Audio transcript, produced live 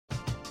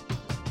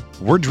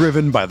We're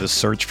driven by the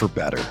search for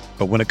better.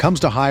 But when it comes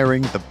to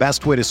hiring, the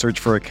best way to search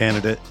for a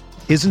candidate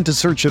isn't to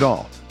search at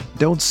all.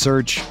 Don't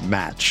search,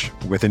 match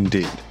with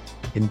Indeed.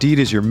 Indeed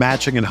is your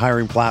matching and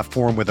hiring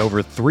platform with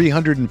over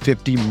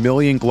 350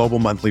 million global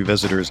monthly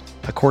visitors,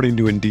 according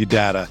to Indeed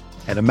data,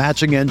 and a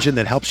matching engine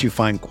that helps you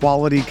find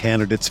quality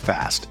candidates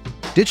fast.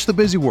 Ditch the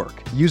busy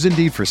work. Use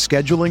Indeed for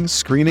scheduling,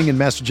 screening, and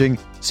messaging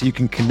so you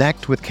can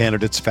connect with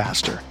candidates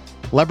faster.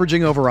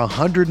 Leveraging over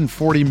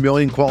 140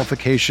 million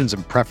qualifications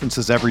and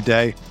preferences every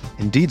day,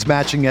 Indeed's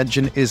matching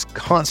engine is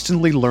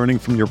constantly learning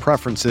from your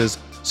preferences,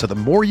 so the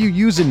more you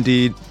use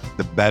Indeed,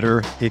 the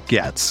better it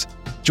gets.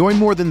 Join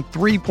more than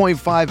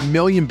 3.5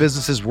 million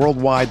businesses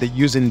worldwide that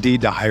use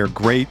Indeed to hire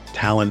great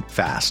talent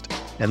fast.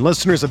 And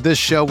listeners of this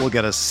show will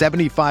get a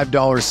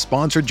 $75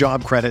 sponsored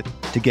job credit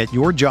to get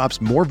your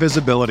jobs more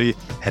visibility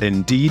at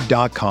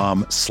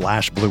Indeed.com/Blue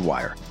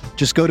Wire.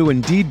 Just go to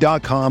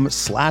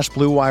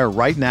Indeed.com/Blue Wire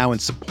right now and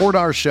support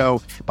our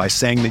show by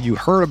saying that you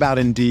heard about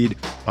Indeed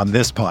on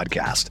this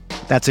podcast.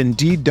 That's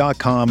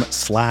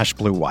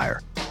Indeed.com/Blue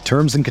Wire.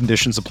 Terms and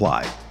conditions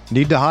apply.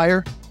 Need to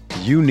hire?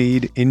 You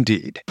need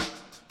Indeed.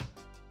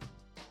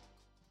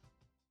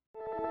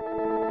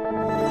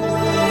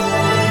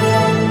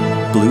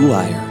 Blue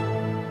Wire.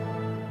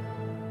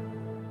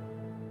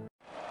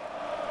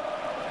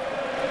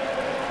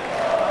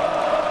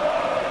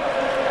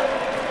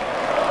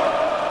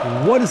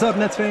 What is up,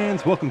 Nets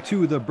fans? Welcome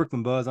to the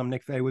Brooklyn Buzz. I'm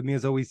Nick Fay. With me,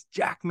 as always,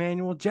 Jack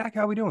Manuel. Jack,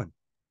 how we doing?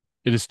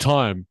 It is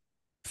time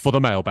for the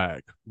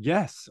mailbag.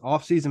 Yes,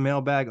 off-season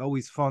mailbag.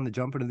 Always fun to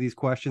jump into these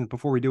questions.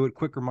 Before we do it,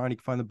 quick reminder, you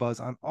can find the Buzz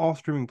on all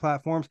streaming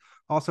platforms.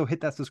 Also, hit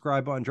that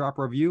subscribe button, drop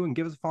a review, and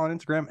give us a follow on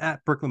Instagram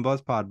at Brooklyn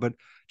Buzz Pod. But,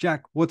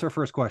 Jack, what's our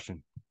first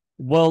question?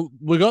 Well,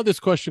 we got this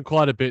question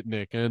quite a bit,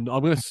 Nick, and I'm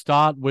going to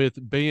start with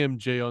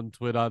BMG on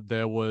Twitter.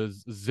 There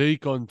was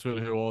Zeke on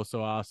Twitter who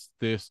also asked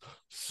this.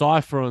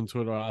 Cypher on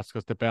Twitter asked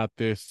us about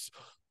this.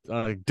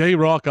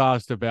 D-Rock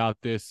asked about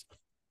this.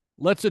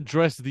 Let's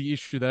address the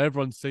issue that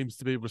everyone seems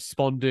to be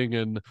responding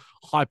and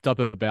hyped up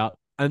about,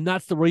 and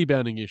that's the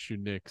rebounding issue,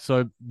 Nick.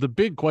 So the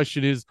big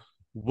question is,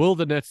 will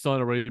the Nets sign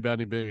a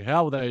rebounding big?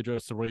 How will they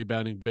address the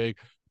rebounding big?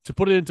 To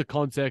put it into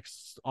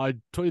context, I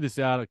tweeted this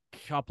out a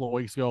couple of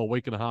weeks ago, a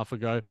week and a half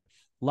ago.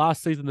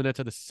 Last season, the Nets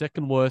had the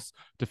second worst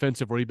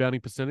defensive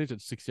rebounding percentage at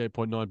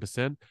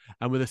 68.9%,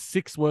 and with a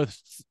sixth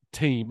worst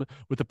team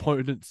with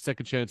opponent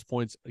second chance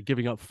points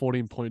giving up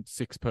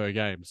 14.6 per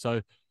game.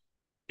 So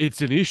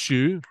it's an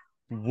issue.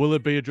 Will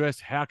it be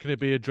addressed? How can it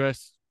be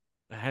addressed?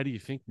 How do you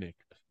think, Nick?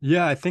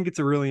 Yeah, I think it's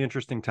a really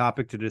interesting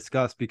topic to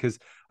discuss because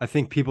I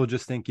think people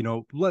just think,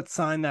 let's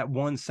sign that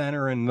one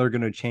center and they're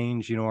going to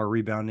change, our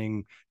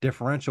rebounding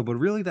differential. But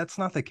really, that's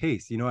not the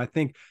case. I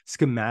think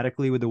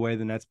schematically with the way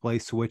the Nets play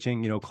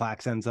switching,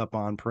 Clax ends up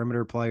on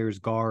perimeter players,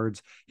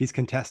 guards. He's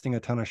contesting a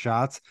ton of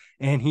shots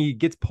and he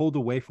gets pulled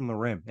away from the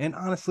rim. And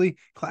honestly,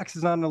 Clax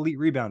is not an elite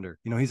rebounder.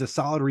 He's a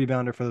solid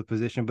rebounder for the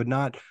position, but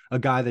not a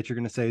guy that you're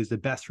going to say is the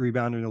best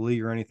rebounder in the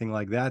league or anything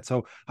like that.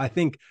 So I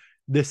think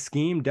this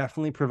scheme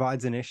definitely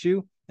provides an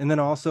issue. And then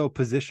also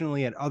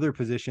positionally at other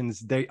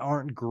positions, they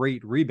aren't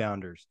great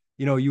rebounders.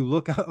 You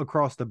look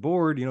across the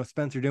board,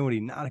 Spencer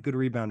Dinwiddie, not a good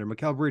rebounder.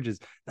 Mikal Bridges,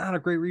 not a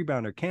great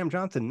rebounder. Cam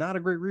Johnson, not a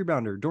great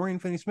rebounder. Dorian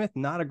Finney-Smith,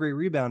 not a great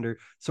rebounder.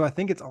 So I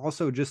think it's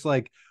also just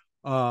like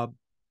the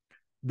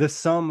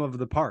sum of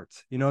the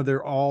parts.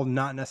 They're all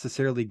not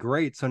necessarily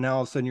great. So now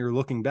all of a sudden you're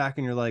looking back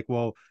and you're like,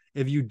 well,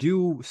 if you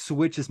do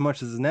switch as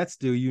much as the Nets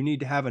do, you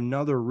need to have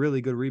another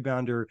really good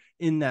rebounder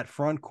in that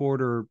front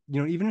court or,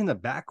 even in the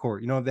back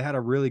court. If they had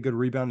a really good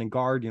rebounding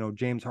guard,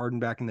 James Harden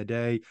back in the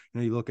day,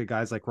 you look at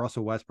guys like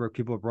Russell Westbrook,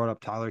 people have brought up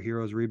Tyler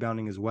Hero's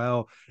rebounding as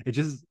well. It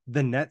just,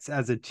 the Nets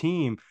as a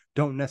team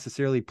don't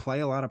necessarily play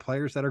a lot of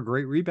players that are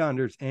great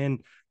rebounders.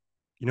 And,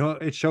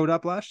 it showed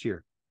up last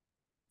year.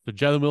 So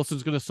Jalen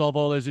Wilson's going to solve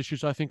all those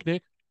issues, I think,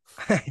 Nick?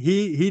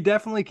 He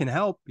definitely can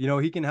help.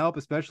 He can help,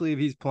 especially if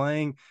he's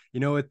playing,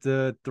 at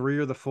the 3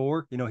 or the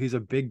 4. He's a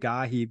big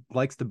guy. He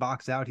likes to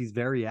box out. He's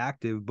very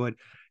active. But,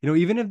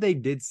 even if they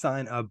did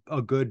sign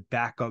a good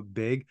backup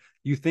big,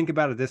 you think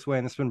about it this way,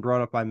 and it's been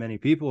brought up by many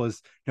people,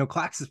 is,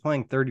 Clax is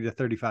playing 30 to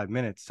 35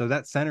 minutes. So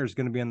that center is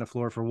going to be on the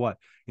floor for what,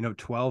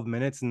 12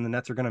 minutes, and the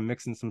Nets are going to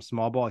mix in some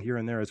small ball here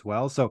and there as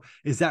well. So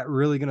is that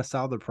really going to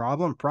solve the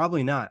problem?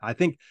 Probably not. I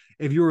think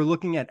if you were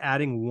looking at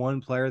adding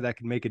one player that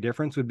could make a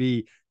difference would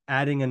be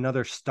adding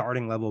another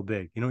starting level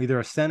big, either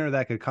a center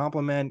that could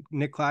complement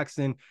Nick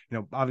Claxton.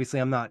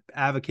 Obviously I'm not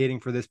advocating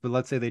for this, but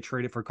let's say they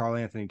traded for Karl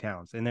Anthony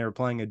Towns and they were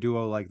playing a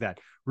duo like that.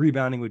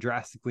 Rebounding would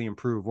drastically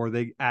improve, or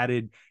they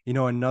added,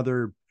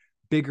 another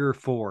bigger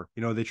 4.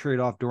 They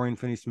traded off Dorian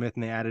Finney-Smith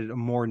and they added a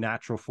more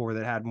natural 4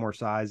 that had more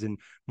size and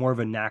more of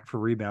a knack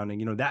for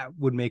rebounding. That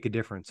would make a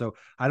difference. So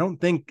I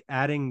don't think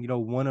adding,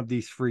 one of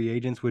these free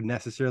agents would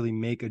necessarily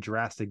make a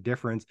drastic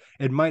difference.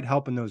 It might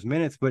help in those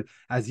minutes, but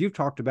as you've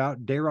talked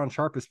about, Day'Ron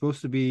Sharpe is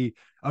supposed to be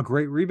a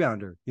great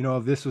rebounder.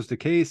 If this was the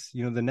case,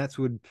 the Nets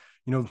would,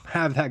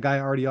 have that guy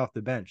already off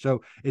the bench.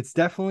 So it's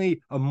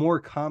definitely a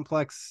more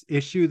complex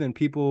issue than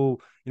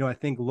people, I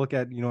think look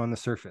at, on the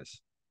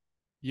surface.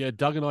 Yeah,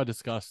 Doug and I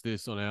discussed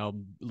this on our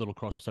little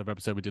crossover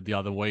episode we did the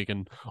other week,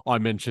 and I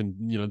mentioned,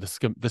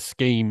 the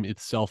scheme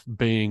itself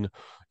being,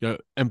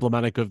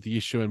 emblematic of the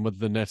issue, and whether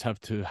the Nets have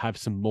to have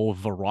some more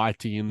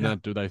variety in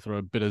that. Do they throw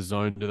a bit of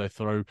zone? Do they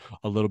throw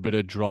a little bit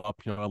of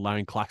drop?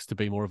 Allowing Clax to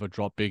be more of a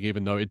drop big,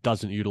 even though it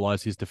doesn't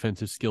utilize his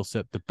defensive skill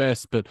set the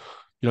best. But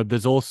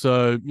there's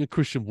also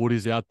Christian Wood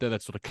is out there,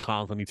 that sort of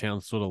Carl Anthony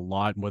Towns sort of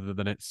light, and whether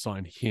the Nets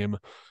sign him.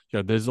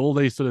 There's all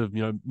these sort of,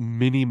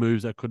 mini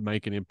moves that could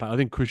make an impact. I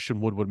think Christian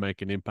Wood would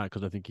make an impact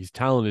because I think his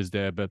talent is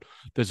there, but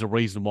there's a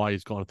reason why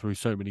he's gone through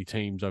so many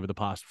teams over the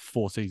past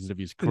 4 seasons of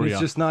his career. And it's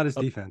just not his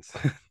defense.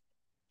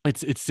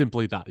 It's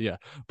simply that, yeah.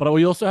 But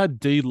we also had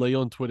D Lee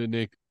on Twitter,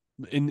 Nick,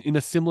 in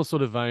a similar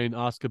sort of vein,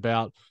 ask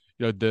about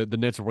the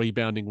Nets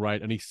rebounding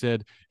rate, and he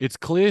said it's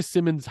clear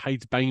Simmons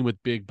hates banging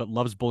with big but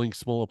loves bullying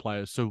smaller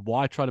players. So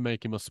why try to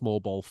make him a small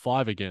ball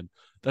 5 again?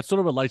 That sort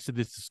of relates to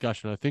this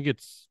discussion. I think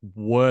it's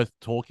worth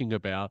talking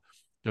about.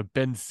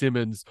 Ben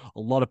Simmons, a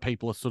lot of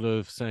people are sort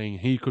of saying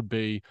he could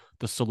be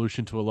the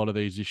solution to a lot of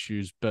these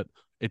issues, but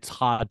it's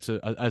hard to,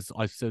 as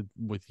I said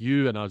with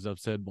you, and as I've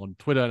said on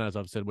Twitter, and as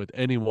I've said with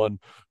anyone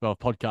who I've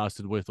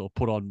podcasted with or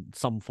put on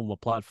some form of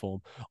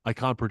platform, I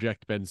can't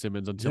project Ben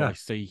Simmons until I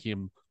see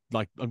him.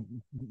 Like,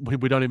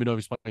 we don't even know if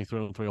he's playing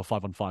 3-on-3 or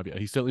 5-on-5 yet.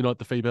 He's certainly not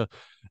the FIBA.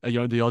 The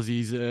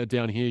Aussies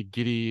down here,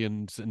 Giddy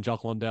and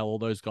Jock Londale, all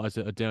those guys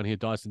that are down here,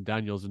 Dyson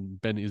Daniels,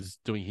 and Ben is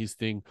doing his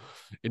thing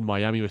in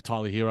Miami with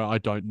Tyler Hero. I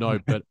don't know,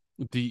 but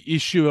the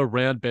issue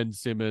around Ben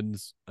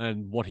Simmons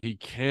and what he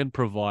can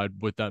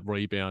provide with that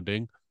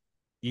rebounding,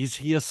 is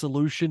he a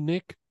solution,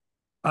 Nick?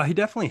 He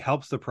definitely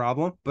helps the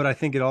problem, but I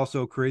think it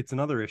also creates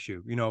another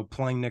issue,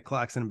 playing Nick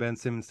Claxton and Ben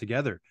Simmons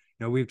together.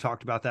 We've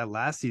talked about that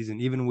last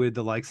season, even with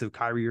the likes of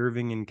Kyrie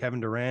Irving and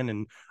Kevin Durant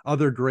and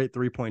other great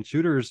 3-point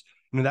shooters,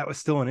 that was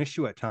still an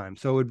issue at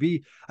times. So it would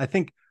be, I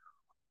think,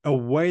 a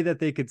way that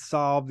they could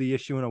solve the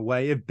issue in a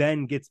way, if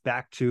Ben gets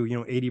back to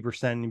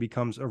 80% and he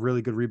becomes a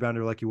really good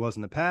rebounder like he was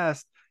in the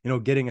past,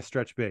 getting a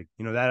stretch big,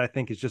 that I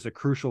think is just a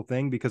crucial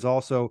thing, because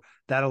also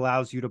that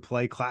allows you to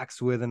play Clax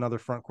with another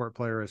front court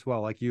player as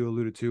well, like you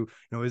alluded to.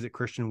 Is it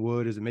Christian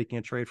Wood? Is it making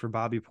a trade for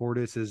Bobby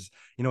Portis? Is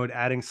it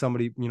adding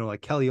somebody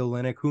like Kelly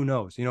Olynyk? Who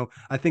knows?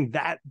 I think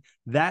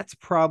that's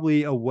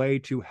probably a way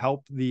to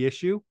help the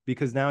issue,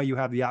 because now you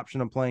have the option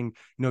of playing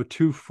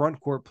 2 front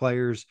court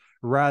players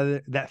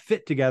rather that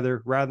fit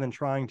together, rather than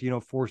trying to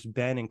force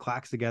Ben and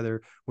Clax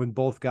together when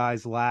both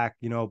guys lack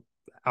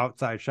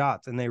outside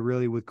shots, and they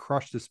really would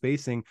crush the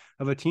spacing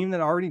of a team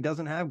that already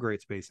doesn't have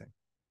great spacing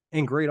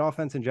and great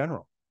offense in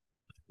general.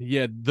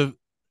 Yeah,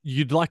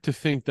 you'd like to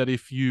think that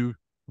if you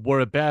were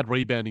a bad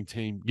rebounding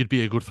team, you'd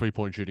be a good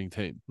 3-point shooting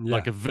team,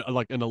 like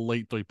an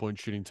elite 3-point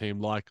shooting team,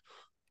 like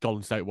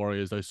Golden State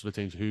Warriors, those sort of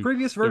teams who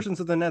previous versions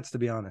of the Nets, to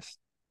be honest.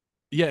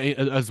 Yeah,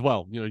 as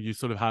well. You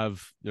sort of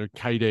have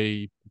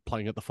KD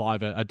playing at the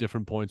 5 at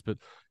different points, but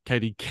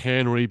KD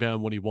can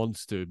rebound when he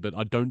wants to. But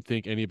I don't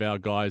think any of our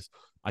guys.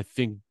 I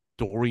think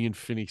Dorian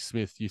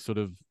Finney-Smith, you sort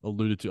of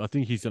alluded to. I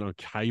think he's an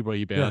okay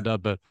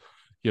rebounder, but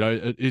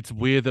it's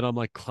weird that I'm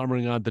like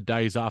clamoring on the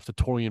days after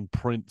Taurean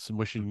Prince and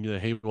wishing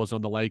he was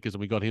on the Lakers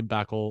and we got him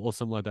back or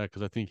something like that,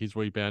 because I think his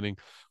rebounding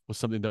was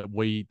something that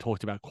we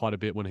talked about quite a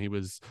bit when he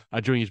was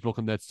during his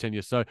Brooklyn Nets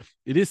tenure. So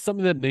it is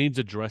something that needs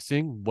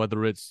addressing,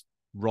 whether it's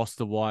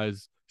roster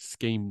wise,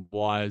 scheme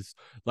wise.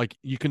 Like,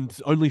 you can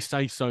only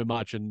say so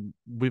much, and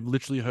we've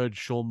literally heard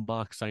Sean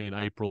Mark say in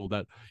April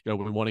that we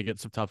want to get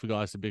some tougher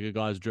guys, some bigger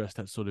guys, address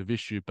that sort of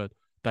issue, but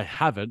they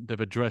haven't. They've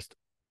addressed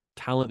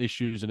talent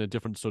issues and a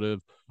different sort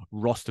of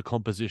roster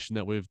composition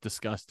that we've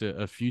discussed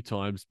a few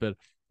times. But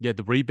yeah,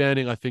 the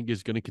rebounding, I think,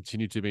 is going to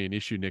continue to be an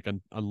issue, Nick, and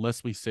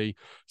unless we see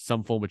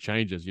some form of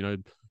changes,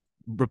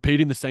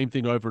 repeating the same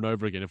thing over and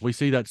over again. If we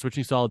see that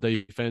switching style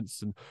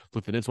defense, and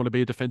look, the Nets want to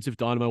be a defensive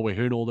dynamo, we're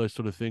hearing all those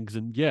sort of things,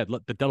 and yeah,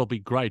 that'll be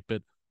great,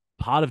 but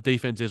part of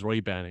defense is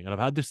rebounding. And I've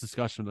had this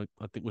discussion,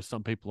 I think, with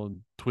some people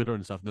on Twitter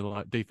and stuff, and they're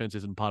like, defense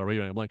isn't part of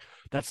rebounding. I'm like,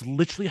 that's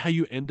literally how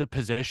you end a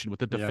possession,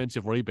 with a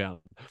defensive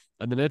rebound.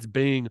 And the Nets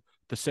being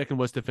the second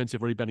worst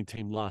defensive rebounding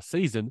team last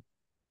season,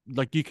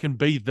 like, you can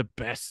be the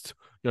best,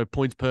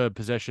 points per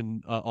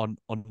possession on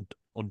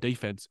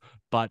defense,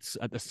 but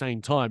at the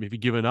same time, if you're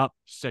giving up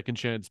second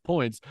chance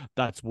points,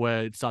 that's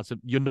where it starts.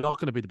 You're not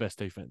going to be the best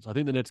defense. I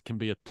think the Nets can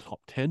be a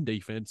top 10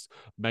 defense,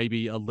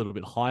 maybe a little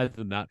bit higher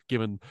than that,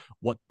 given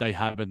what they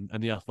have and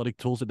the athletic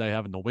tools that they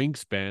have in the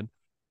wingspan.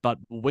 But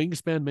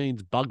wingspan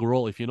means bugger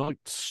all if you're not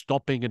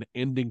stopping and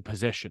ending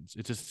possessions.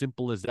 It's as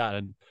simple as that.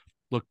 And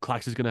look,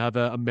 Clax is going to have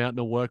a mountain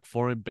of work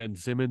for him. Ben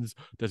Simmons,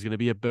 there's going to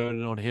be a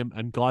burden on him,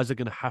 and guys are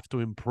going to have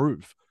to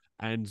improve.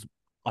 And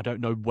I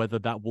don't know whether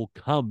that will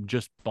come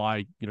just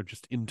by,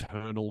 just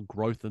internal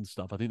growth and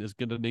stuff. I think there's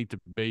going to need to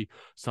be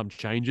some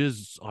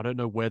changes. I don't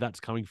know where that's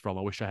coming from.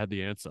 I wish I had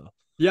the answer.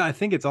 Yeah, I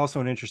think it's also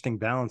an interesting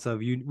balance of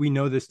we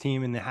know this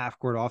team in the half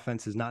court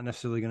offense is not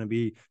necessarily going to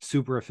be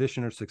super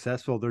efficient or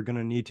successful. They're going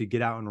to need to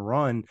get out and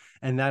run.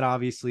 And that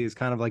obviously is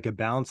kind of like a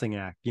balancing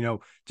act.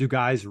 Do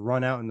guys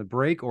run out in the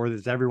break, or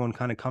is everyone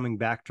kind of coming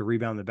back to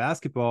rebound the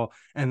basketball?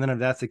 And then if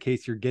that's the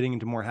case, you're getting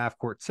into more half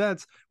court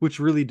sets, which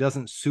really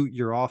doesn't suit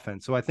your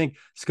offense. So I think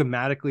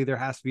schematically there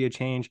has to be a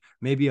change,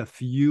 maybe a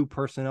few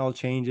personnel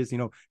changes.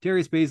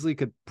 Darius Bazley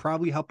could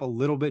probably help a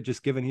little bit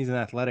just given he's an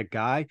athletic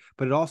guy,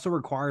 but it also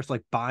requires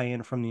like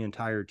buy-in from the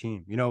entire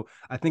team.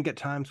 I think at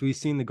times we've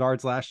seen the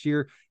guards last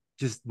year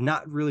just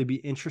not really be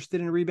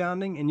interested in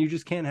rebounding, and you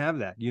just can't have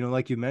that.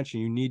 Like you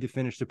mentioned, you need to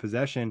finish the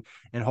possession,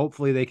 and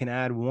hopefully they can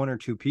add one or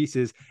two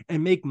pieces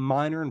and make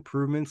minor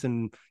improvements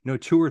in,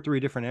 2 or 3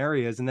 different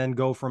areas, and then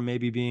go from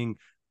maybe being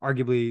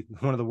arguably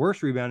one of the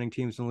worst rebounding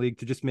teams in the league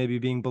to just maybe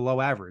being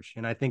below average.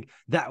 And I think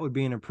that would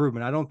be an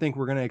improvement. I don't think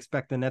we're going to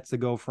expect the Nets to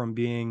go from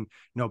being,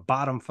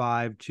 bottom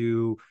 5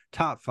 to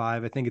top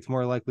 5. I think it's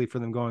more likely for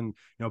them going,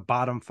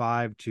 bottom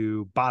 5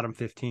 to bottom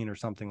 15 or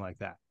something like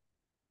that.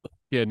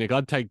 Yeah, Nick,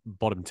 I'd take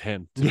bottom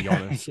 10, to be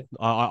honest.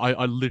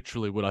 I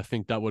literally would. I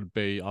think that would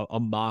be a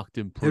marked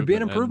improvement. It would be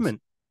an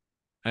improvement.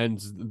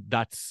 And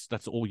that's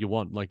all you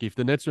want. Like, if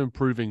the Nets are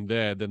improving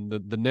there, then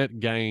the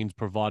net gains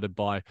provided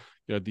by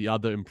the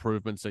other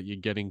improvements that you're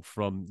getting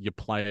from your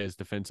players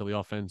defensively,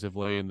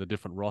 offensively, and the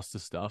different roster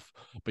stuff.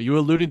 But you were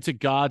alluding to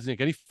guards,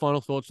 Nick. Any final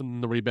thoughts on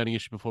the rebounding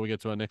issue before we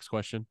get to our next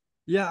question?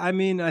 Yeah, I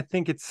mean, I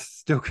think it's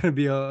still going to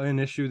be an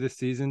issue this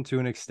season to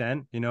an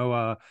extent,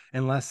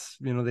 unless,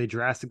 they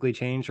drastically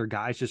change or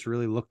guys just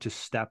really look to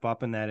step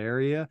up in that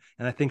area.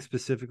 And I think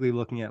specifically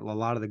looking at a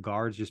lot of the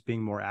guards just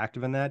being more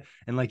active in that.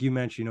 And like you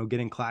mentioned,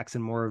 getting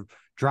Claxton more of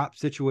drop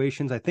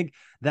situations. I think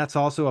that's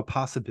also a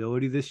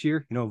possibility this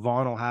year.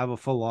 Vaughn will have a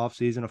full off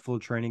season, a full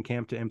training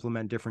camp to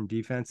implement different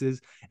defenses.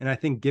 And I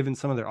think given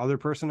some of their other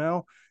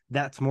personnel,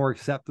 that's more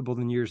acceptable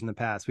than years in the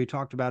past. We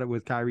talked about it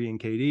with Kyrie and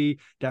KD,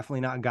 definitely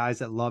not guys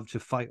that love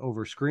to fight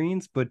over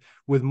screens, but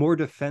with more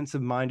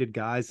defensive minded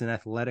guys and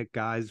athletic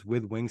guys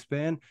with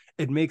wingspan,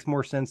 it makes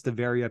more sense to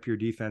vary up your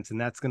defense. And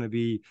that's going to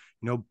be,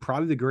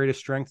 probably the greatest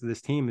strength of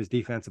this team is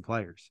defensive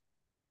players.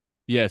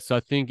 Yes, I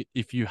think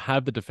if you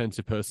have the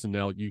defensive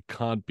personnel, you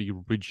can't be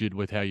rigid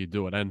with how you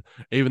do it. And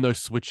even though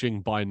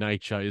switching by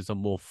nature is a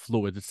more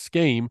fluid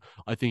scheme,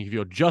 I think if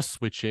you're just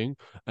switching,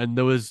 and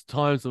there was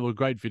times there were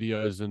great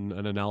videos and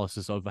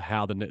analysis of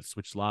how the Nets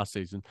switched last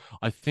season,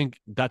 I think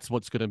that's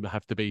what's going to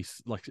have to be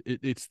like.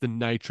 It's the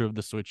nature of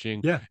the switching.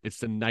 Yeah, it's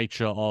the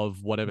nature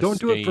of whatever. Don't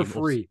do it for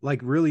free.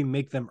 Like, really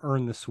make them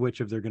earn the switch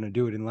if they're going to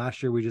do it. And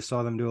last year we just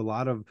saw them do a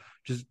lot of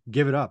just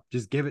give it up,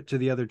 just give it to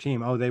the other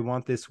team. Oh, they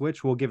want this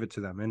switch, we'll give it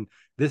to them. And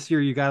this year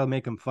you got to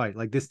make them fight.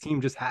 Like, this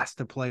team just has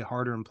to play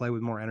harder and play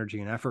with more energy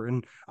and effort.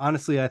 And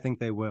honestly, I think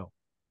they will.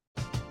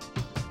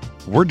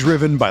 We're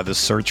driven by the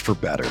search for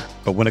better.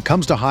 But when it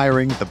comes to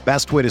hiring, the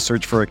best way to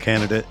search for a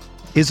candidate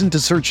isn't to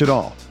search at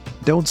all.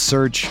 Don't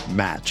search,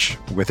 match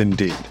with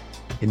Indeed.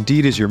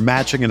 Indeed is your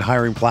matching and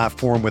hiring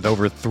platform with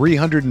over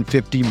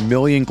 350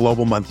 million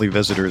global monthly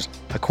visitors,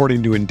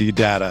 according to Indeed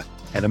data,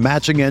 and a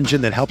matching engine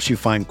that helps you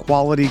find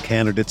quality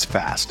candidates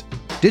fast.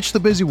 Ditch the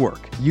busy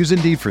work. Use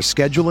Indeed for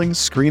scheduling,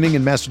 screening,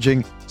 and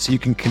messaging so you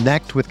can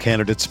connect with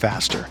candidates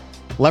faster.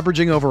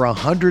 Leveraging over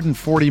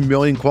 140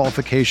 million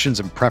qualifications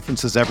and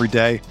preferences every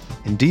day,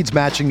 Indeed's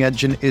matching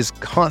engine is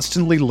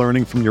constantly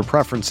learning from your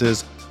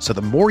preferences, so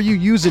the more you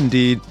use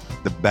Indeed,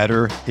 the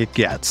better it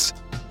gets.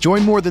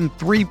 Join more than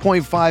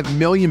 3.5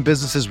 million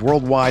businesses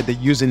worldwide that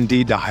use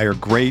Indeed to hire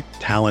great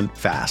talent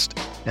fast.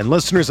 And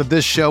listeners of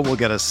this show will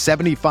get a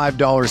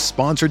 $75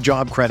 sponsored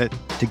job credit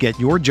to get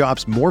your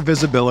jobs more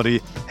visibility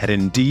at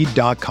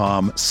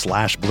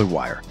Indeed.com/Blue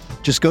Wire.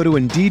 Just go to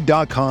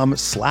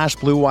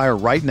Indeed.com/Blue Wire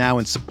right now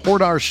and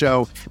support our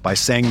show by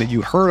saying that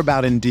you heard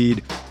about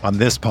Indeed on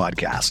this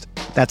podcast.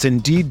 That's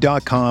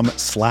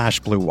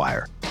Indeed.com/Blue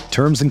Wire.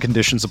 Terms and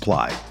conditions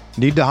apply.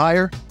 Need to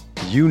hire?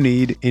 You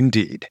need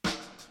Indeed.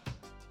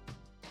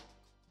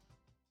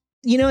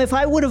 If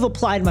I would have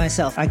applied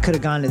myself, I could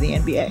have gone to the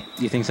NBA.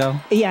 You think so?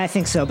 Yeah, I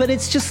think so. But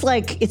it's just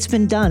like, it's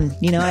been done.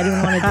 I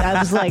didn't want to, I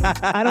was like,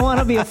 I don't want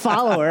to be a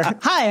follower.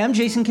 Hi, I'm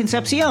Jason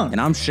Concepcion. And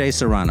I'm Shea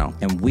Serrano.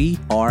 And we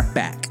are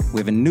back. We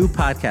have a new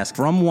podcast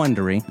from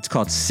Wondery. It's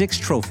called Six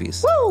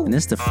Trophies. Woo! And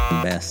it's the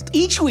best.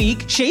 Each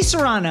week, Shea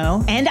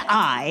Serrano and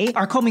I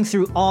are combing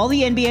through all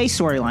the NBA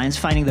storylines,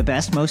 finding the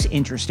best, most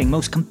interesting,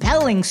 most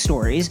compelling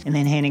stories, and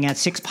then handing out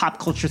 6 pop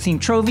culture themed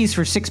trophies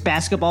for 6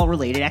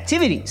 basketball-related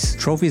activities.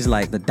 Trophies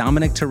like the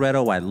Dominic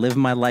Toretto I Live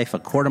My Life a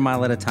Quarter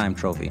Mile at a Time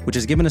trophy, which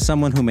is given to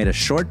someone who made a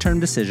short-term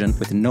decision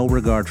with no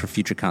regard for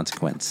future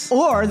consequence.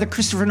 Or the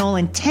Christopher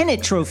Nolan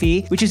Tenet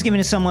trophy, which is given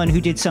to someone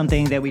who did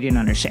something that we didn't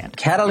understand.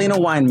 Catalina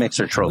Wine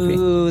Mixer trophy.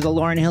 Ooh, the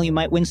Lauryn Hill You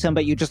Might Win Some,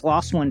 But You Just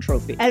Lost One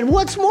trophy. And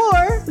what's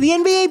more, the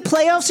NBA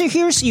playoffs are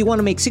here, so you want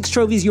to make 6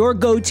 Trophies your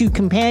go-to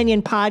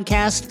companion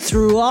podcast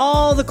through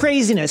all the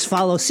craziness.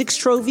 Follow 6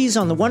 Trophies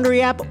on the Wondery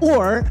app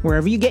or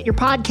wherever you get your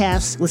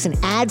podcasts. Listen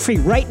ad-free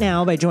right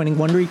now by joining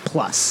Wondery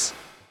Plus.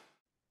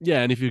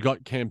 Yeah, and if you've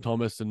got Cam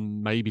Thomas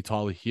and maybe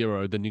Tyler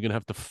Hero, then you're going to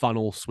have to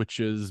funnel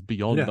switches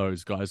beyond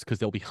those guys because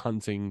they'll be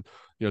hunting,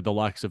 the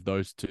likes of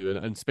those two.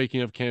 And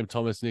speaking of Cam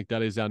Thomas, Nick,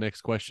 that is our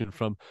next question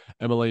from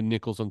Emmeline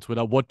Nichols on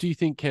Twitter. What do you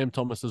think Cam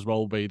Thomas's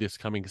role will be this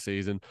coming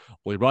season?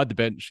 Will he ride the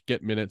bench,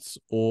 get minutes,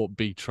 or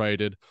be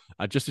traded?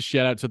 Just a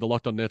shout out to the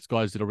Locked On Nets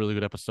guys, did a really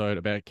good episode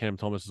about Cam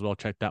Thomas as well.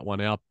 Check that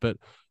one out. But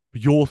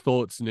your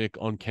thoughts, Nick,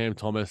 on Cam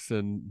Thomas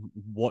and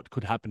what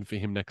could happen for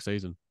him next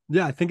season?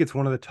 Yeah, I think it's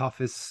one of the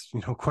toughest,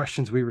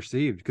 questions we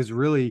received because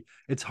really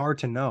it's hard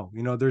to know.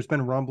 There's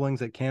been rumblings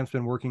that Cam's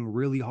been working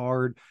really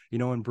hard,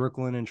 in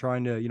Brooklyn and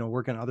trying to,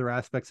 work on other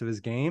aspects of his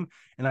game.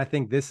 And I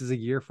think this is a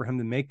year for him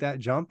to make that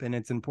jump. And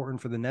it's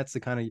important for the Nets to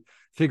kind of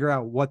figure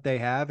out what they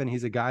have. And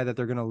he's a guy that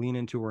they're going to lean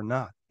into or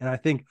not. And I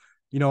think,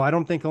 I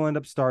don't think he'll end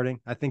up starting.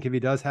 I think if he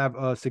does have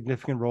a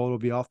significant role, it'll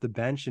be off the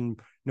bench and,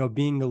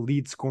 being the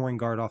lead scoring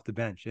guard off the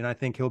bench. And I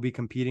think he'll be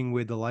competing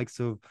with the likes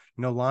of,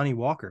 Lonnie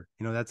Walker.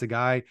 That's a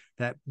guy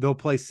that they'll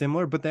play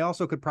similar, but they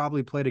also could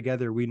probably play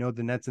together. We know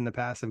the Nets in the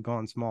past have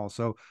gone small.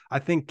 So I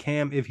think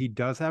Cam, if he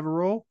does have a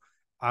role,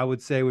 I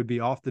would say would be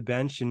off the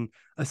bench and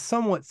a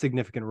somewhat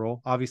significant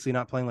role, obviously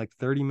not playing like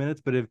 30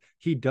 minutes, but if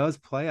he does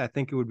play, I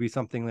think it would be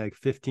something like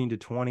 15 to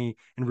 20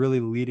 and really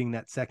leading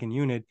that second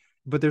unit.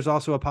 But there's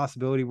also a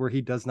possibility where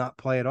he does not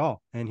play at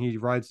all and he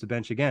rides the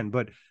bench again.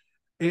 But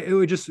it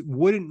would just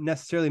wouldn't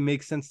necessarily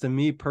make sense to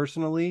me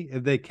personally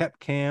if they kept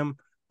Cam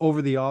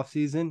over the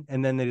offseason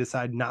and then they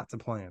decide not to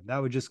play him.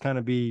 That would just kind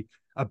of be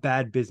a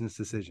bad business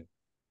decision.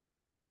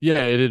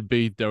 Yeah, it'd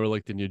be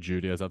derelict in your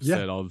duty, as I've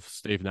said, of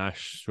Steve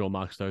Nash, Sean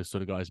Marks, those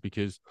sort of guys.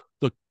 Because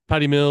look,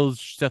 Patty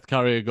Mills, Seth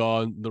Curry are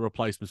gone. The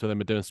replacements for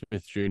them are Dennis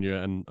Smith Jr.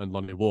 and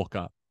Lonnie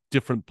Walker.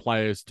 Different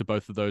players to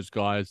both of those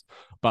guys,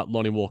 but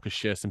Lonnie Walker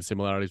shares some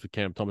similarities with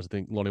Cam Thomas. I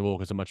think Lonnie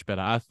Walker's a much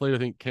better athlete. I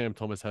think Cam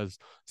Thomas has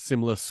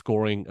similar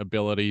scoring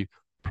ability,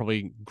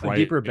 probably great, a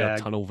deeper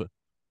bag.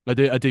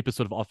 A deeper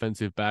sort of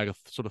offensive bag, a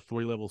sort of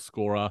 3-level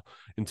scorer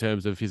in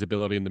terms of his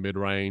ability in the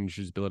mid-range,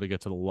 his ability to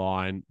get to the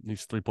line.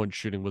 His 3-point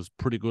shooting was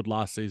pretty good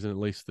last season, at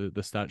least the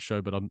stats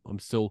show, but I'm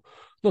still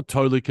not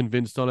totally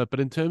convinced on it. But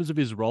in terms of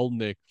his role,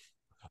 Nick,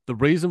 the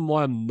reason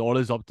why I'm not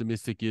as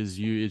optimistic as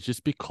you is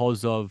just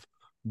because of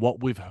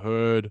what we've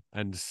heard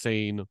and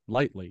seen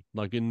lately.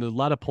 Like in the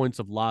latter points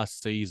of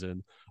last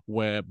season,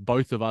 where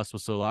both of us were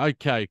sort of like,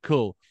 okay,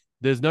 cool.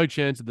 There's no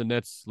chance of the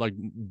Nets like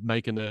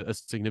making a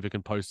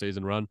significant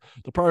postseason run.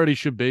 The priority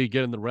should be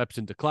getting the reps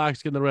into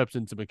Clarks, getting the reps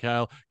into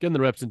McHale, getting the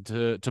reps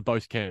into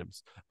both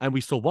Cams. And we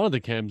saw one of the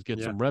Cams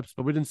get some reps,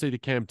 but we didn't see the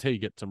Cam T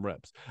get some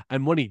reps.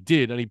 And when he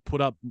did, and he put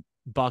up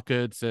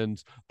buckets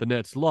and the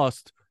Nets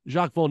lost,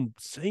 Jacques Vaughn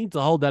seemed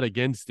to hold that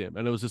against him.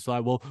 And it was just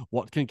like, well,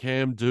 what can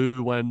Cam do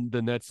when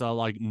the Nets are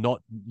like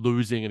not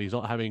losing and he's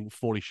not having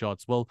 40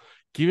 shots? Well,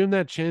 give him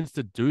that chance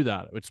to do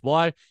that. It's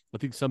why I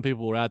think some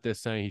people were out there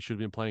saying he should have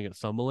been playing at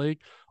Summer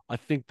League. I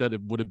think that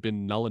it would have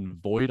been null and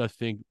void. I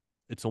think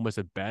it's almost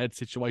a bad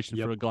situation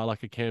for a guy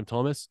like a Cam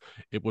Thomas.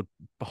 It would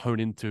hone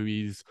into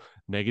his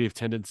negative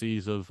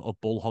tendencies of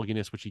ball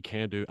hogginess, which he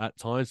can do at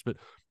times. But,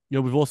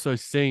 we've also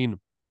seen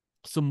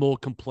some more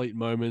complete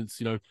moments,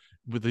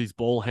 with his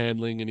ball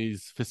handling and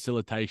his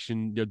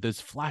facilitation. There's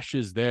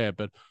flashes there,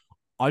 but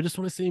I just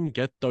want to see him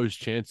get those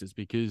chances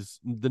because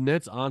the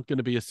Nets aren't going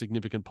to be a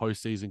significant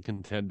postseason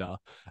contender.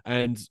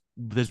 And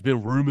there's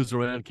been rumors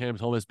around Cam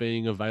Thomas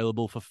being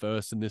available for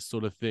first and this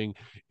sort of thing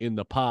in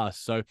the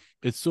past. So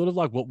it's sort of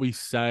like what we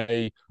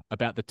say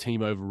about the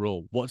team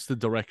overall. What's the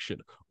direction?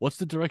 What's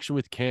the direction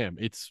with Cam?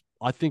 It's,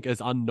 I think,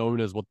 as unknown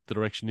as what the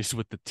direction is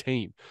with the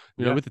team.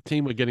 With the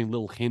team, we're getting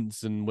little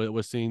hints and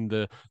we're seeing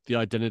the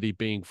identity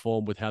being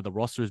formed with how the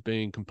roster is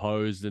being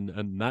composed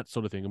and that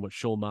sort of thing, and what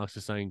Sean Marks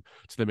is saying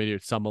to the media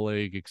at Summer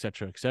League, et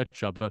cetera, et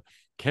cetera. But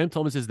Cam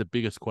Thomas is the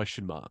biggest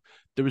question mark.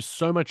 There is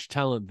so much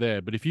talent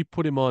there, but if you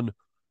put him on,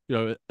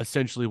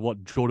 essentially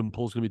what Jordan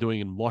Poole's going to be doing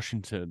in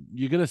Washington,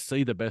 you're going to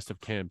see the best of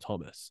Cam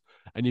Thomas,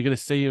 and you're going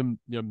to see him,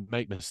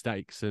 make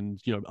mistakes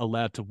and,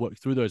 allowed to work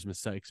through those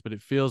mistakes. But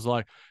it feels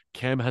like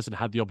Cam hasn't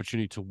had the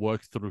opportunity to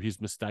work through his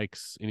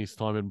mistakes in his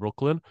time in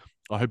Brooklyn.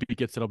 I hope he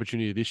gets that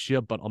opportunity this year,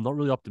 but I'm not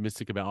really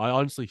optimistic about it. I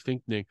honestly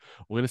think, Nick,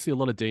 we're going to see a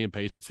lot of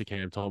DMPs for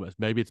Cam Thomas.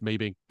 Maybe it's me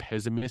being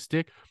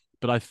pessimistic,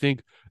 but I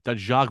think that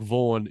Jacques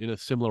Vaughn, in a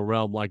similar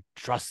realm, like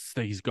trusts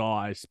these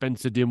guys.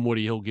 Spencer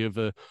Dinwiddie, he'll give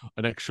an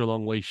extra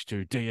long leash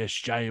to.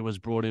 DSJ was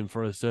brought in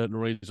for a certain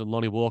reason.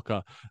 Lonnie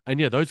Walker. And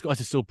yeah, those guys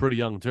are still pretty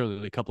young too.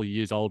 They're a couple of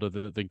years older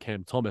than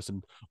Cam Thomas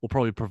and will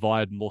probably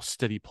provide more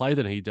steady play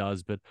than he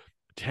does. But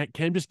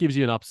Cam just gives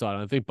you an upside.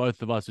 I think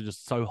both of us are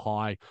just so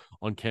high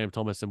on Cam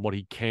Thomas and what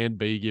he can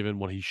be given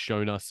what he's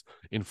shown us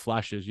in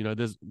flashes.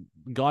 There's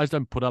guys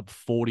don't put up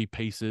 40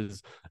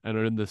 pieces and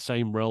are in the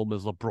same realm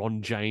as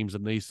LeBron James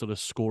and these sort of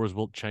scorers,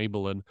 Wilt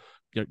Chamberlain.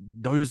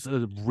 Those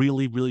are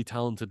really, really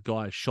talented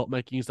guys. Shot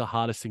making is the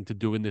hardest thing to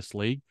do in this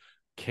league.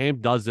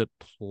 Cam does it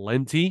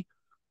plenty.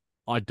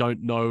 I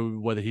don't know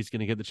whether he's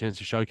going to get the chance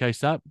to showcase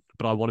that,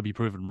 but I want to be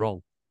proven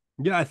wrong.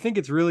 Yeah, I think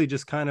it's really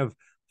just kind of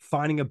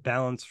finding a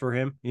balance for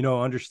him,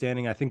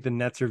 understanding. I think the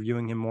Nets are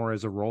viewing him more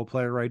as a role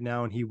player right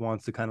now, and he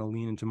wants to kind of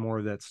lean into more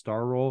of that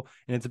star role.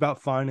 And it's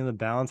about finding the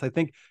balance. I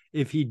think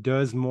if he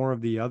does more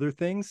of the other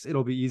things,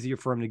 it'll be easier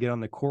for him to get on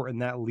the court,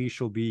 and that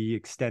leash will be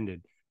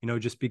extended.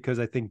 Just because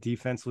I think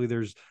defensively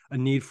there's a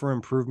need for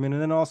improvement.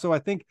 And then also I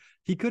think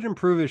he could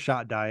improve his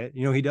shot diet.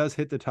 He does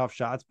hit the tough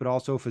shots, but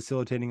also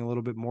facilitating a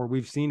little bit more.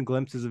 We've seen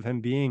glimpses of him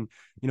being,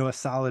 a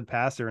solid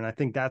passer. And I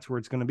think that's where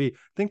it's going to be. I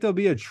think there'll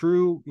be a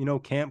true,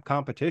 camp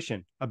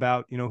competition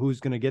about, who's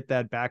going to get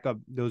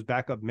those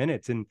backup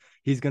minutes. And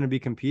he's going to be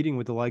competing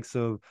with the likes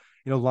of,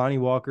 Lonnie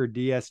Walker,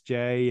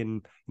 DSJ,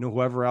 and,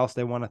 whoever else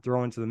they want to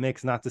throw into the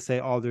mix. Not to say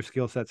all their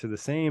skill sets are the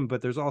same,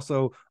 but there's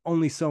also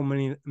only so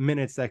many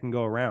minutes that can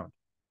go around.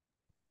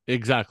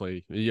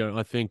 Exactly.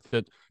 I think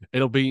that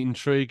it'll be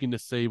intriguing to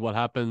see what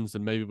happens,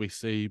 and maybe we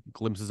see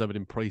glimpses of it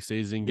in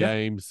preseason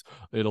games.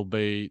 It'll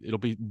be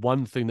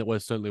one thing that we're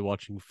certainly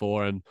watching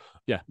for, and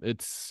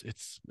it's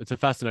a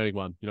fascinating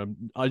one.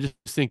 I just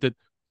think that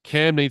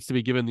Cam needs to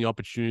be given the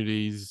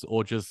opportunities,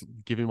 or just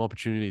give him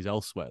opportunities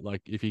elsewhere.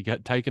 Like if you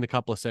get taken a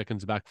couple of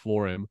seconds back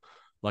for him,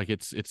 like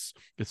it's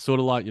sort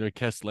of like,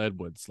 Kessler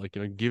Edwards, like,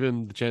 give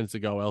him the chance to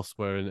go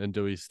elsewhere and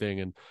do his thing.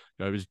 And,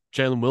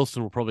 Jalen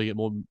Wilson will probably get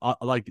more,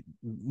 like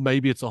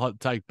maybe it's a hot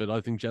take, but I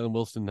think Jalen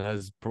Wilson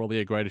has probably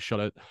a greater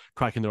shot at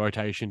cracking the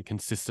rotation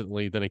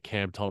consistently than a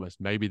Cam Thomas.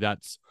 Maybe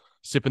that's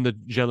sipping the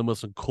Jalen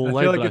Wilson Kool-Aid.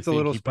 I feel like it's a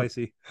little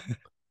spicy.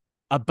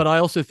 But I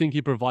also think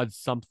he provides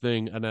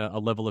something and a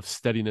level of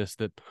steadiness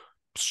that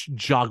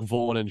Jug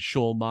Vaughn and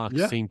Shaw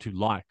Marks seem to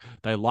like.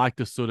 They like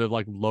the sort of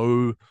like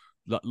low,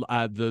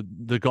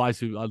 the guys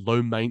who are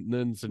low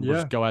maintenance and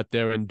just go out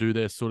there and do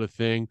their sort of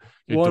thing.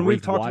 Well, and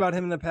we've talked about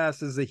him in the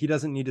past, is that he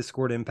doesn't need to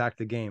score to impact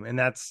the game. And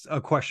that's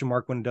a question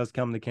mark when it does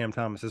come to Cam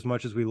Thomas. As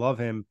much as we love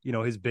him,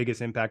 his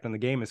biggest impact on the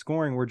game is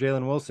scoring, where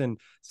Jalen Wilson,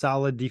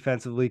 solid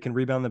defensively, can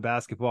rebound the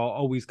basketball,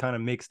 always kind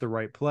of makes the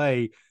right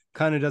play,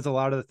 kind of does a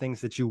lot of the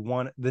things that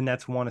the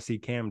Nets want to see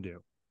Cam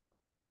do.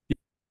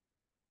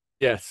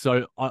 Yeah,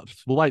 so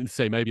we'll wait and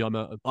see. Maybe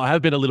I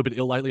have been a little bit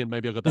ill lately, and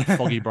maybe I've got that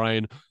foggy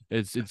brain.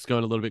 It's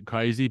going a little bit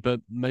crazy, but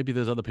maybe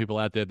there's other people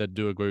out there that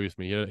do agree with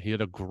me. He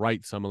had a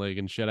great summer league,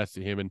 and shout outs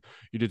to him. And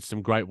you did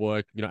some great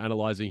work,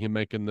 analyzing him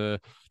making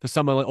the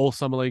all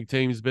summer league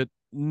teams. But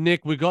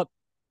Nick, we're going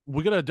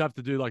to have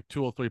to do like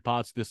 2 or 3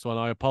 parts of this one.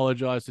 I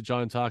apologize to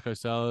Giant Taco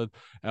Salad,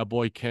 our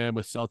boy Cam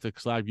with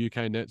Celtics Lab,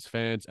 UK Nets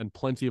fans, and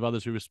plenty of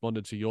others who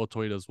responded to your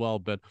tweet as well.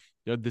 But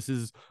this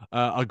is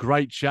a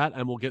great chat,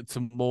 and we'll get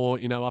some more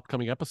in our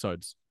upcoming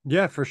episodes.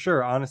 Yeah, for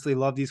sure. Honestly,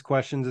 love these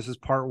questions. This is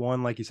part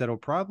 1. Like you said, we'll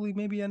probably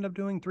maybe end up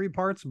doing 3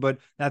 parts, but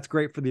that's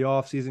great for the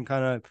off season,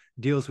 kind of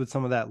deals with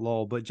some of that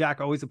lull. But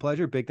Jack, always a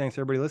pleasure. Big thanks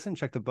to everybody listening.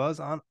 Check the Buzz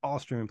on all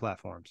streaming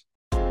platforms.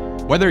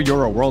 Whether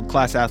you're a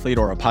world-class athlete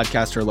or a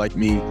podcaster like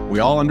me, we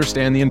all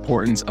understand the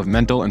importance of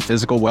mental and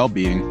physical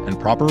well-being and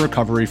proper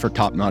recovery for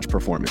top-notch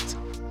performance.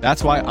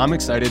 That's why I'm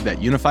excited that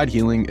Unified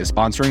Healing is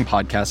sponsoring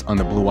podcasts on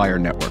the Blue Wire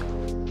Network.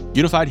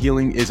 Unified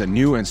Healing is a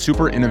new and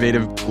super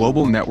innovative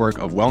global network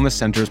of wellness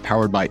centers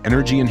powered by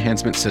Energy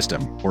Enhancement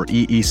System, or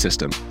EE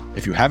System.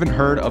 If you haven't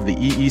heard of the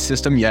EE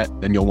System yet,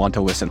 then you'll want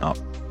to listen up.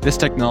 This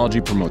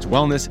technology promotes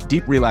wellness,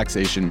 deep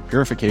relaxation,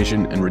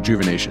 purification, and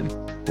rejuvenation.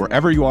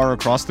 Wherever you are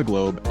across the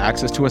globe,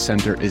 access to a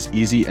center is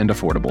easy and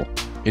affordable.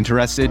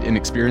 Interested in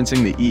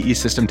experiencing the EE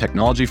System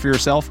technology for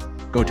yourself?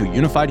 Go to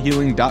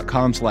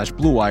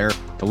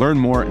unifiedhealing.com/bluewire to learn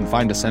more and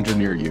find a center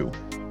near you.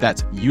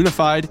 That's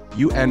unified,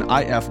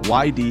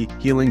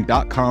 UNIFYD,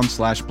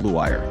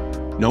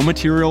 healing.com/bluewire. No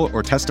material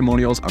or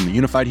testimonials on the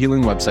Unified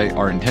Healing website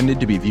are intended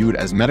to be viewed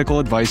as medical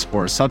advice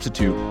or a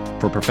substitute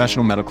for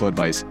professional medical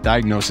advice,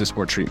 diagnosis,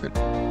 or treatment.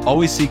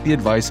 Always seek the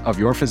advice of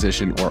your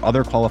physician or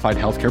other qualified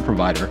healthcare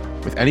provider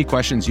with any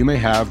questions you may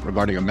have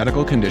regarding a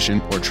medical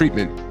condition or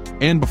treatment,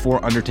 and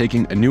before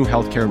undertaking a new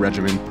healthcare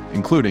regimen,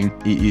 including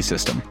EE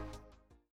System.